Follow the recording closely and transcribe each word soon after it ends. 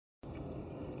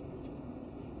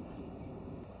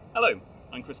Hello,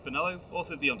 I'm Bonnello,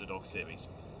 author of the Underdogs series.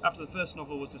 After the first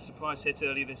novel was a surprise hit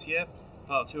earlier this year,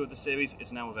 part 2 of the series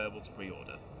is now available to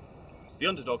pre-order. The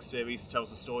Underdogs series tells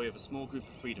the story of a small group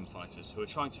of freedom fighters who are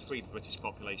trying to free the British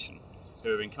population, who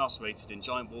are incarcerated in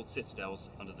giant walled citadels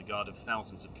under the guard of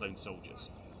thousands of cloned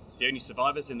soldiers. The only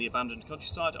survivors in the abandoned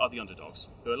countryside are the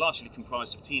Underdogs, who are largely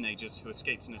comprised of teenagers who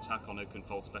escaped an attack on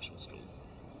Oakenfold Special School.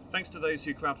 Thanks to those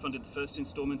who crowdfunded the first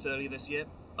instalment earlier this year,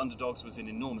 Underdogs was an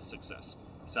enormous success,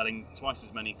 selling twice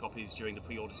as many copies during the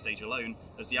pre-order stage alone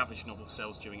as the average novel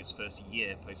sells during its first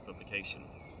year post-publication.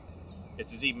 It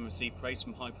has even received praise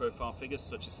from high-profile figures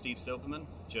such as Steve Silverman,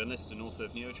 journalist and author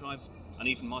of Neurotribes, and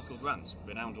even Michael Grant,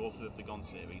 renowned author of the Gone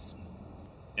series.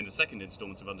 In the second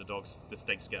instalment of Underdogs, the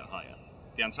stakes get higher.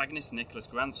 The antagonist, Nicholas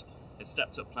Grant, has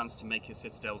stepped up plans to make his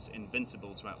citadels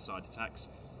invincible to outside attacks,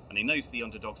 and he knows the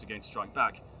Underdogs are going to strike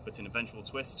back, but in a vengeful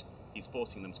twist, he's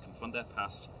forcing them to confront their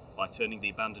past by turning the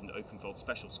abandoned Oakenfold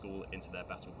Special School into their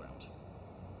battleground.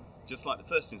 Just like the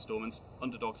first instalment,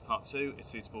 Underdogs Part 2 is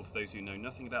suitable for those who know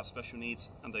nothing about special needs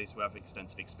and those who have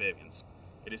extensive experience.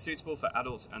 It is suitable for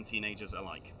adults and teenagers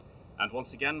alike. And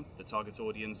once again, the target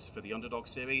audience for the Underdog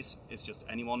series is just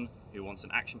anyone who wants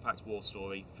an action-packed war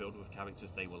story filled with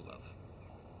characters they will love.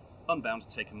 Unbound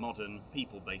take a modern,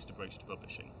 people-based approach to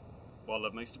publishing. What I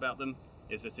love most about them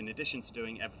is that in addition to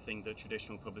doing everything that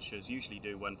traditional publishers usually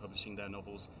do when publishing their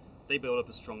novels, they build up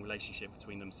a strong relationship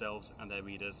between themselves and their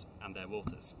readers and their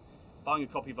authors. Buying a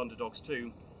copy of Underdogs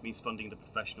 2 means funding the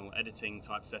professional editing,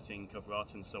 typesetting, cover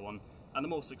art and so on, and the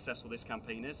more successful this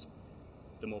campaign is,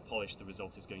 the more polished the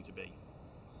result is going to be.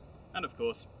 And of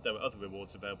course, there are other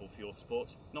rewards available for your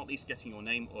support, not least getting your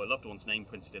name or a loved one's name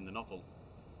printed in the novel.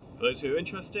 For those who are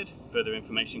interested, further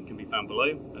information can be found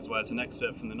below, as well as an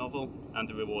excerpt from the novel and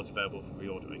the rewards available for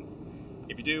pre-ordering.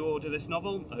 If you do order this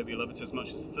novel, I hope you love it as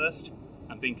much as the first,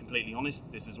 and being completely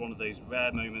honest, this is one of those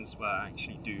rare moments where I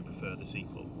actually do prefer the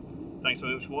sequel. Thanks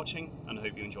very much for watching, and I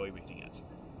hope you enjoy reading it.